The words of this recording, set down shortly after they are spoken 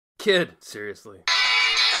Kid, seriously.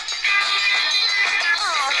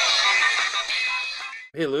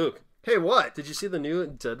 Hey, Luke. Hey, what? Did you see the new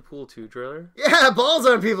Deadpool 2 trailer? Yeah, balls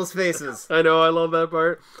on people's faces. I know, I love that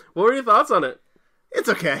part. What were your thoughts on it? It's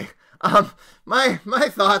okay. My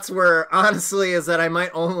thoughts were, honestly, is that I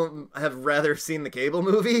might have rather seen the Cable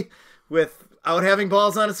movie without having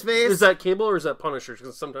balls on his face. Is that Cable or is that Punisher?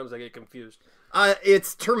 Because sometimes I get confused.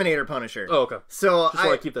 It's Terminator Punisher. Oh, okay. So Just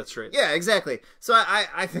want to keep that straight. Yeah, exactly. So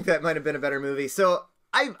I think that might have been a better movie. So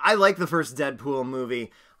I like the first Deadpool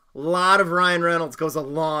movie. A lot of Ryan Reynolds goes a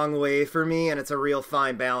long way for me, and it's a real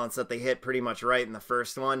fine balance that they hit pretty much right in the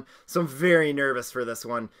first one. So I'm very nervous for this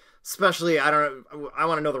one. Especially, I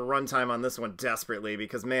want to know the runtime on this one desperately,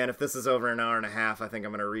 because, man, if this is over an hour and a half, I think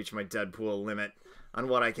I'm going to reach my Deadpool limit on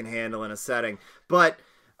what I can handle in a setting. But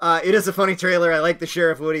it is a funny trailer. I like the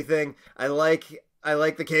Sheriff Woody thing. I like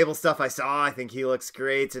the Cable stuff I saw. I think he looks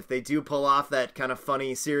great. If they do pull off that kind of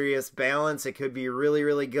funny, serious balance, it could be really,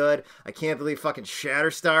 really good. I can't believe fucking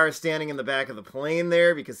Shatterstar is standing in the back of the plane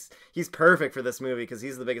there, because he's perfect for this movie, because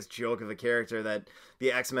he's the biggest joke of a character that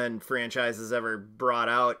the X-Men franchise has ever brought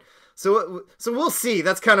out. So we'll see.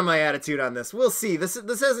 That's kind of my attitude on this. We'll see. This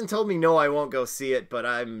hasn't told me no, I won't go see it, but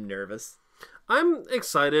I'm nervous. I'm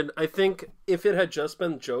excited. I think if it had just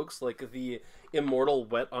been jokes like the Immortal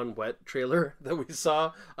Wet on Wet trailer that we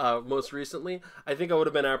saw most recently, I think I would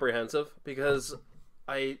have been apprehensive, because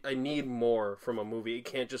I need more from a movie. It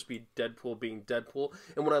can't just be Deadpool being Deadpool.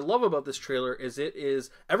 And what I love about this trailer is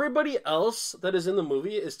everybody else that is in the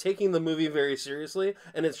movie is taking the movie very seriously,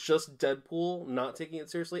 and it's just Deadpool not taking it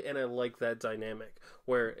seriously, and I like that dynamic,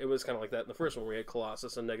 where it was kind of like that in the first one, where we had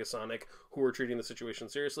Colossus and Negasonic who were treating the situation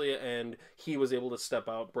seriously, and he was able to step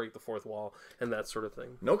out, break the fourth wall, and that sort of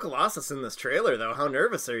thing. No Colossus in this trailer, though. How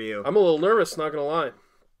nervous are you? I'm a little nervous, not gonna lie.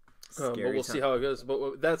 But Scary we'll see how it goes.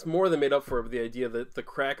 But that's more than made up for the idea that the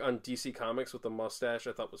crack on DC Comics with the mustache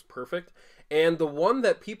I thought was perfect. And the one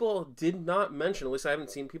that people did not mention, at least I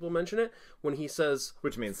haven't seen people mention it, when he says...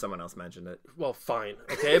 Which means someone else mentioned it. Well, fine,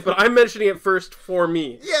 okay? But I'm mentioning it first for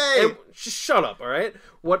me. Yay! And just shut up, all right?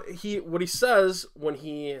 What he says when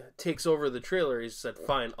he takes over the trailer, he said,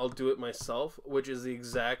 fine, I'll do it myself, which is the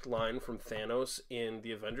exact line from Thanos in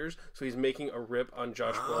the Avengers. So he's making a rip on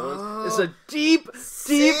Josh Brolin. It's a deep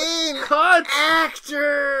cut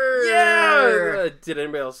actor. Yeah. Did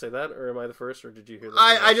anybody else say that, or am I the first, or did you hear that?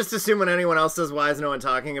 I just assume when anyone else says why is no one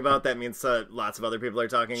talking about, that means lots of other people are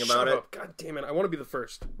talking about it. God damn it! I want to be the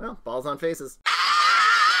first. Well, balls on faces.